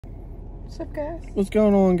What's up, guys? What's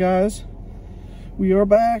going on, guys? We are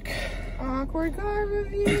back. Awkward car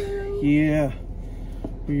review. Yeah.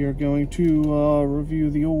 We are going to review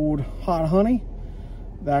the old hot honey.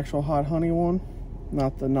 The actual hot honey one.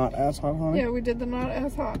 Not the not as hot honey. Yeah, we did the not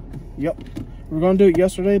as hot. Yep. We were going to do it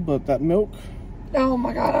yesterday, but that milk. Oh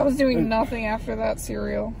my god, I was doing nothing after that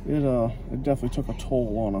cereal. It definitely took a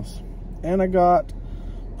toll on us. And I got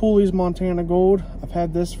Pulley's Montana Gold. I've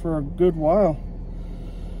had this for a good while.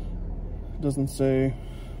 It doesn't say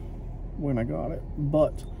when I got it,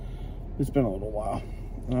 but it's been a little while.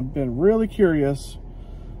 And I've been really curious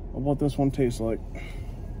of what this one tastes like.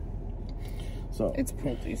 So it's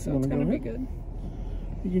Pulley, so it's gonna be good.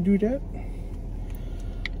 You can do that.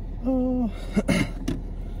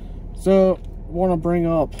 So want to bring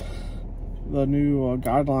up the new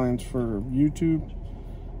guidelines for YouTube.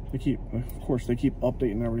 Of course they keep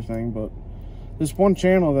updating everything, but this one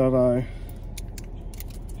channel that I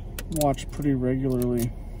watch pretty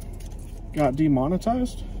regularly got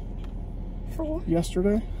demonetized. For what?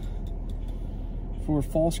 Yesterday. For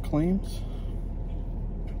false claims.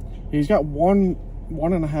 He's got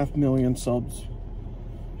 1.5 million subs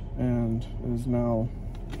and is now...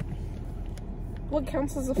 What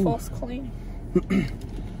counts as a false claim?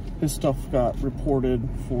 His stuff got reported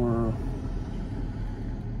for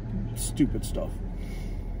stupid stuff.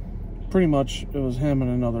 Pretty much it was him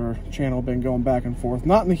and another channel been going back and forth.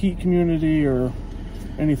 Not in the Heat community or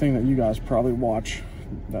anything that you guys probably watch,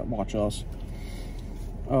 that watch us.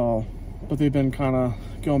 But they've been kind of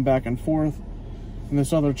going back and forth. And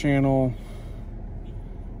this other channel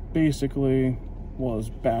basically was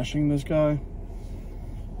bashing this guy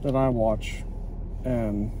that I watch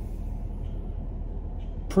and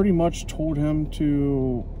pretty much told him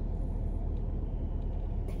to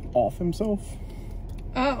off himself.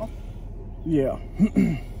 Oh. Yeah.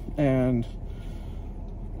 And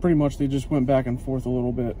pretty much they just went back and forth a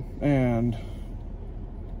little bit. And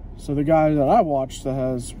so the guy that I watched that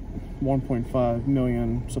has 1.5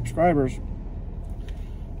 million subscribers,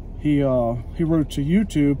 he wrote to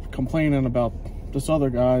YouTube complaining about this other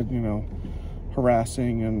guy, you know,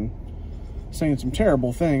 harassing and saying some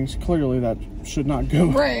terrible things. Clearly that should not go.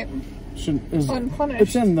 Right. Is unpunished.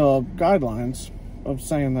 It's in the guidelines of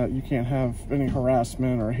saying that you can't have any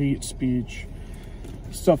harassment or hate speech,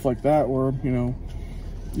 stuff like that, where, you know,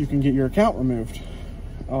 you can get your account removed.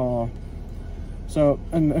 So,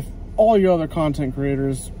 and if all your other content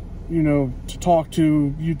creators, you know, to talk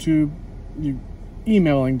to YouTube,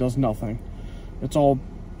 emailing does nothing. It's all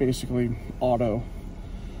basically auto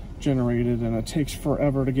generated, and it takes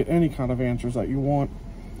forever to get any kind of answers that you want.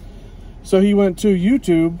 So he went to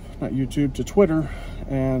to Twitter,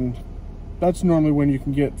 and that's normally when you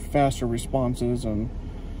can get faster responses and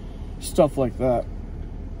stuff like that.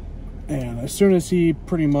 And as soon as he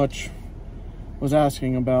pretty much was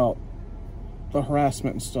asking about the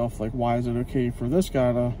harassment and stuff, like why is it okay for this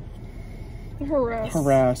guy to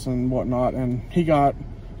harass and whatnot, and he got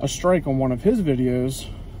a strike on one of his videos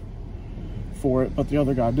for it, but the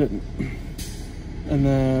other guy didn't. And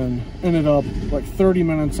then ended up like 30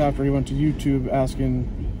 minutes after he went to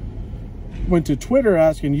Twitter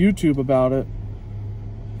asking YouTube about it,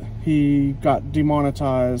 he got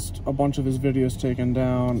demonetized, a bunch of his videos taken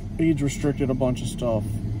down, age restricted, a bunch of stuff.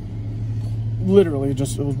 Literally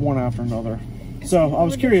just, it was one after another. So I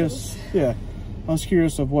was curious, yeah, I was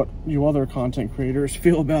curious of what you other content creators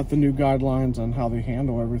feel about the new guidelines and how they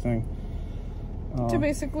handle everything. To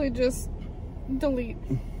basically just delete.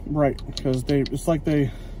 Right, because it's like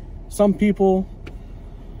some people,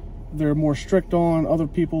 they're more strict on. Other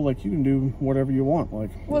people, like, you can do whatever you want. Like,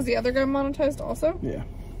 was the other guy monetized also? Yeah,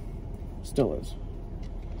 still is.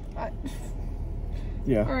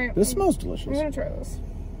 Yeah. All right, this smells delicious. I'm gonna try this.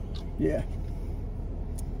 Yeah.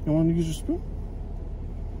 You want to use your spoon?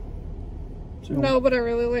 So no, but I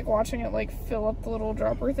really like watching it like fill up the little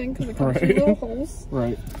dropper thing because it comes through little holes.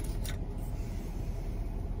 Right.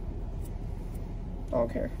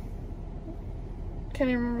 Okay. Can't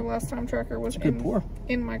even remember the last time Tracker was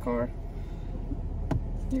in my car.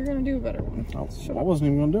 You're gonna do a better one. I wasn't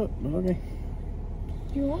even gonna do it, but okay.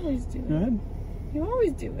 You always do it. Go ahead. You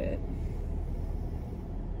always do it.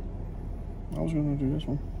 I was gonna do this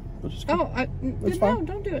one, but it's good. No, fine.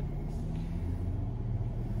 Don't do it.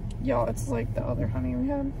 Y'all, it's like the other honey we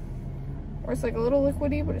had. Or it's like a little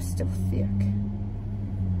liquidy, but it's still thick.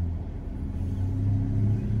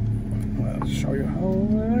 I'll show you how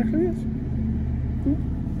it actually is.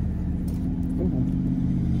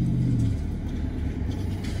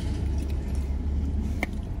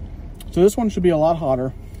 So this one should be a lot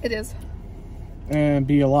hotter. It is. And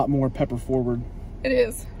be a lot more pepper forward. It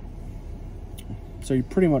is. So you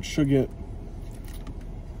pretty much should get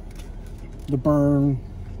the burn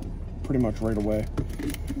pretty much right away.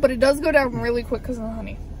 But it does go down really quick because of the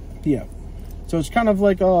honey. Yeah. So it's kind of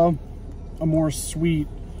like a more sweet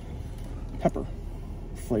pepper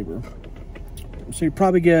flavor. So you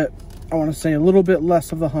probably get, I want to say, a little bit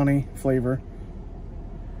less of the honey flavor.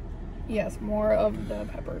 Yes, more of the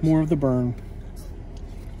peppers. More of the burn.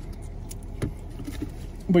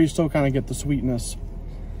 But you still kind of get the sweetness.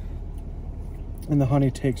 And the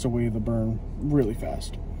honey takes away the burn really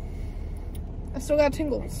fast. I still got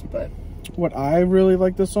tingles, but... What I really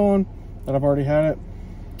like this on, that I've already had it,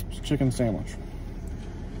 is chicken sandwich.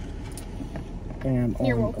 And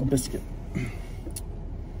on a biscuit.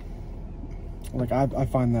 Like, I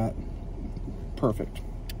find that perfect.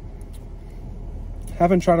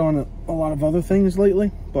 Haven't tried on a lot of other things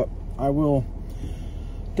lately, but I will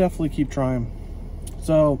definitely keep trying.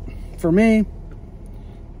 So, for me,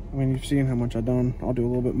 I mean, you've seen how much I've done. I'll do a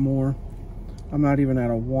little bit more. I'm not even at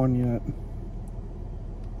a 1 yet.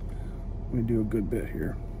 Let me do a good bit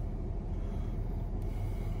here.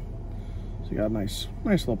 So you got a nice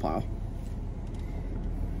little pile.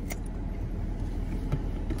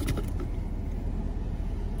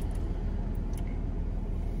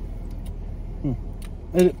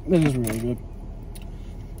 It is really good.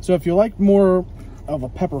 So if you like more of a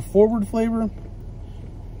pepper forward flavor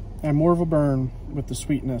and more of a burn with the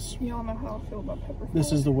sweetness, you all know how I feel about pepper forward.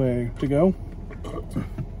 This is the way to go.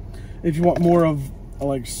 If you want more of a,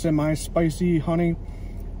 like, semi-spicy honey,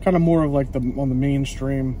 kind of more of like on the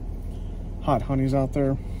mainstream hot honeys out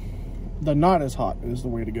there, the not as hot is the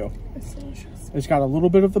way to go. It's delicious. It's got a little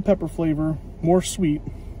bit of the pepper flavor, more sweet.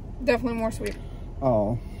 Definitely more sweet.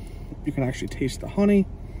 Oh, you can actually taste the honey,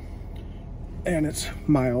 and it's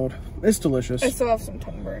mild. It's delicious. I still have some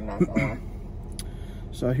tongue burn, not gonna lie.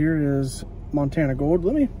 So here is Montana Gold.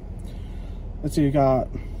 Let's see, you got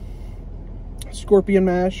scorpion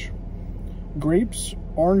mash, grapes,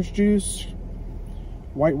 orange juice,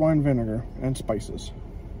 white wine vinegar, and spices.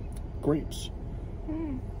 Grapes.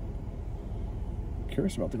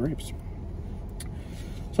 Curious about the grapes.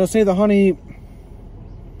 So I'd say the honey,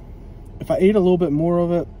 if I ate a little bit more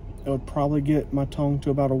of it, it would probably get my tongue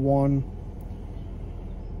to about a 1.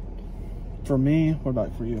 For me, what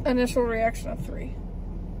about for you? Initial reaction of 3.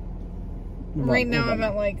 Right now I'm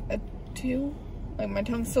at like a 2. Like, my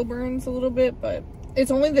tongue still burns a little bit, but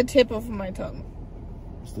it's only the tip of my tongue.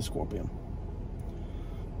 It's the scorpion.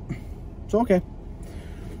 So okay.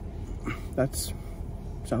 That's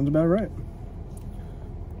sounds about right.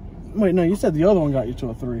 Wait, no, you said the other one got you to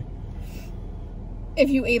a 3. If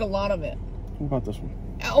you ate a lot of it. What about this one?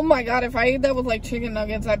 Oh my god, if I ate that with like chicken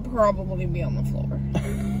nuggets, I'd probably be on the floor.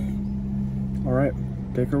 All right,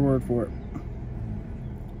 take her word for it.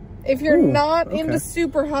 If you're not into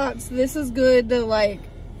super hots, this is good to like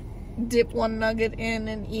dip 1 nugget in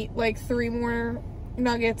and eat like 3 more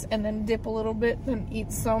nuggets and then dip a little bit, then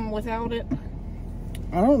eat some without it.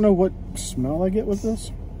 I don't know what smell I get with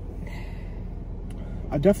this.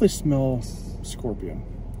 I definitely smell scorpion.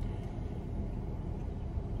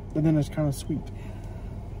 And then it's kind of sweet.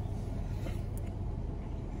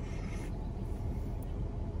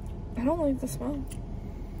 I don't like the smell.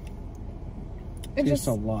 It tastes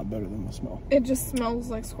a lot better than the smell. It just smells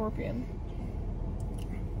like scorpion.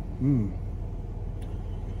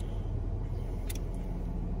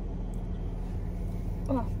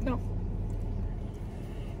 Oh, no.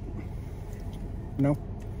 No?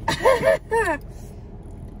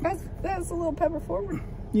 That's a little pepper forward.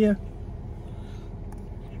 Yeah.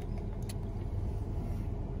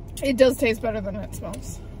 It does taste better than it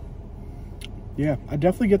smells. Yeah, I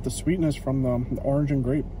definitely get the sweetness from the orange and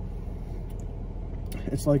grape.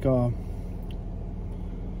 It's like a...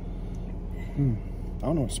 I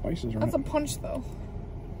don't know what spices are. That's a punch, though.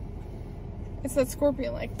 It's that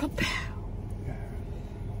scorpion, like, pow-pow. Yeah.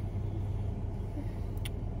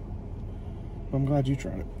 I'm glad you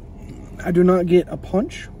tried it. I do not get a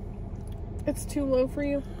punch. It's too low for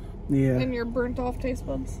you? Yeah. And your burnt off taste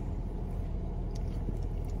buds?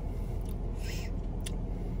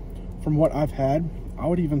 From what I've had, I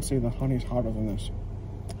would even say the honey's hotter than this.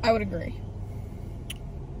 I would agree.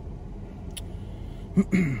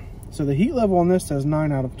 So the heat level on this says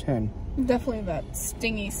 9 out of 10. Definitely that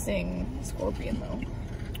stingy sting scorpion, though.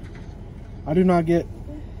 I do not get...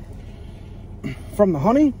 From the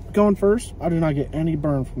honey going first, I do not get any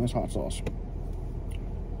burn from this hot sauce.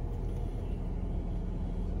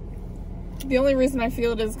 The only reason I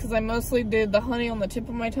feel it is because I mostly did the honey on the tip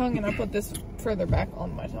of my tongue and I put this further back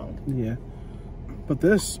on my tongue. Yeah. But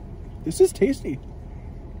this is tasty.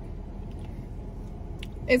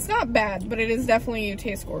 It's not bad, but it is definitely, you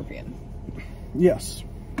taste scorpion. Yes.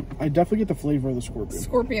 I definitely get the flavor of the scorpion.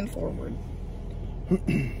 Scorpion forward.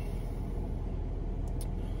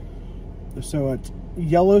 So it's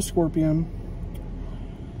yellow scorpion.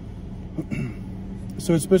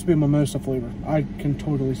 So it's supposed to be a mimosa flavor. I can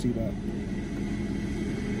totally see that.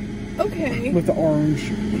 Okay. With the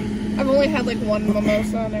orange. I've only had like one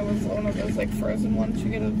mimosa, and it was one of those like frozen ones you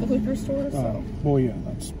get at the liquor store. So. Well, yeah,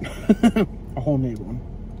 that's a homemade one.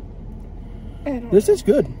 This is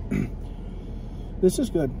good. This is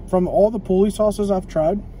good. From all the Pulley sauces I've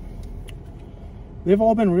tried, they've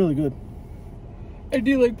all been really good. I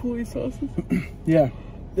do like Pulley sauces. Yeah,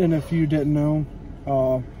 and if you didn't know,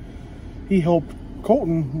 he helped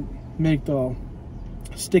Colton make the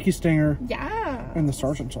sticky stinger, and the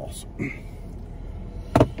sergeant sauce,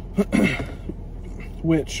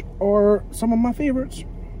 which are some of my favorites.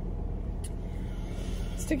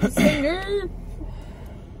 Sticky stinger.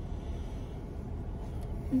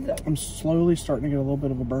 I'm slowly starting to get a little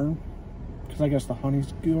bit of a burn because I guess the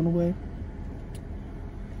honey's going away.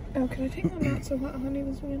 Oh, can I take the not so hot honey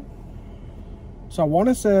this weekend? So I want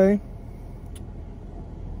to say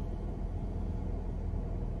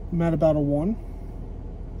I'm at about a 1.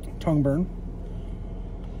 Tongue burn.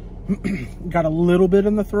 Got a little bit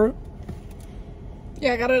in the throat.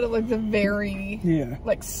 Yeah, I got it at like the very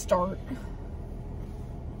like start.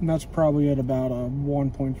 And that's probably at about a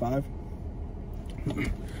 1.5.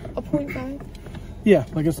 A 0.5? Yeah,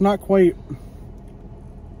 like it's not quite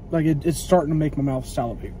like it's starting to make my mouth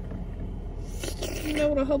salivate. You know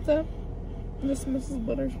what'll help that? This Mrs.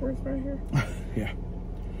 Buttersworth right here. Yeah.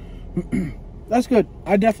 That's good.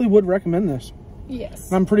 I definitely would recommend this. Yes.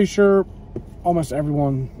 And I'm pretty sure almost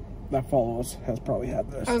everyone that follows has probably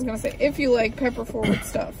had this. I was going to say, if you like pepper forward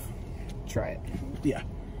stuff, try it. Yeah.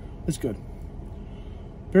 It's good.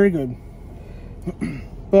 Very good.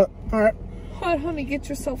 But, alright. Hot honey, get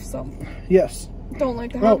yourself some. Yes. Don't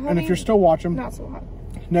like the hot honey? And if you're still watching, not so hot.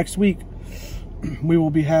 Next week, we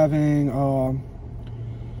will be having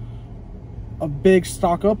a big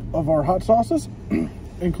stock up of our hot sauces,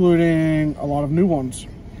 including a lot of new ones.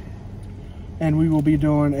 And we will be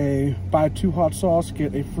doing a buy 2 hot sauce,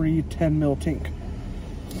 get a free 10 ml tink.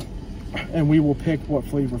 And we will pick what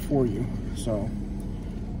flavor for you. So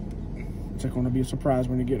it's going to be a surprise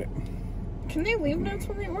when you get it. Can they leave notes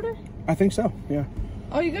when they order? I think so, yeah.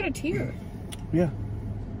 Oh, you got a tier. Yeah.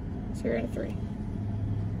 So you're at a 3.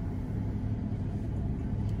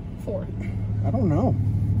 4. I don't know.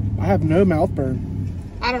 I have no mouth burn.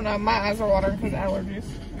 I don't know. My eyes are watering because of allergies.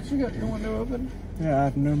 You got your window open. Yeah, I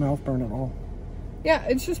have no mouth burn at all. Yeah,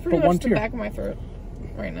 it's just pretty much the back of my throat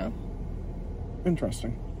right now.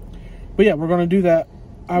 Interesting. But yeah, we're going to do that.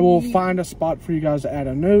 I will find a spot for you guys to add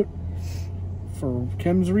a note for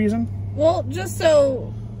Kim's reason. Well, just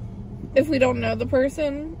so if we don't know the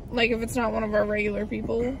person, like if it's not one of our regular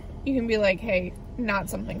people, you can be like, hey, not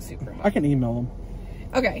something super hot. I can email them.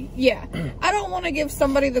 Okay, yeah. I don't want to give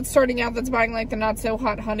somebody that's starting out that's buying like the not so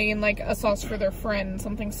hot honey and like a sauce for their friend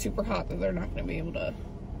something super hot that they're not going to be able to.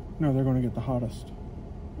 No, they're going to get the hottest.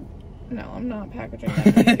 No, I'm not packaging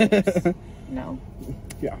that. No.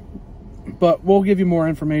 Yeah. But we'll give you more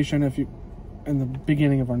information if you in the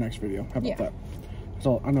beginning of our next video. How about that?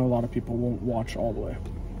 So I know a lot of people won't watch all the way.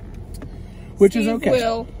 Which Steve is okay.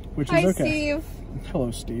 Will. Which Hi, is okay. Steve.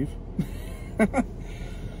 Hello, Steve.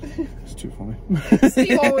 It's too funny.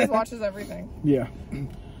 Steve always watches everything. Yeah.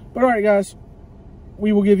 But alright guys,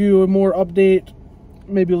 we will give you a more update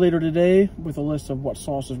maybe later today with a list of what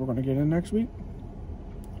sauces we're going to get in next week.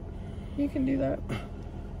 You can do that.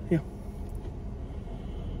 Yeah.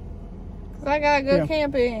 Cause I gotta go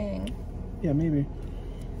camping. Yeah, maybe.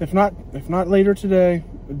 If not later today,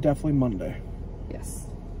 definitely Monday. Yes.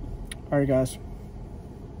 Alright guys.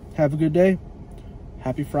 Have a good day.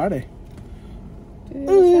 Happy Friday.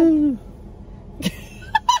 Ooh.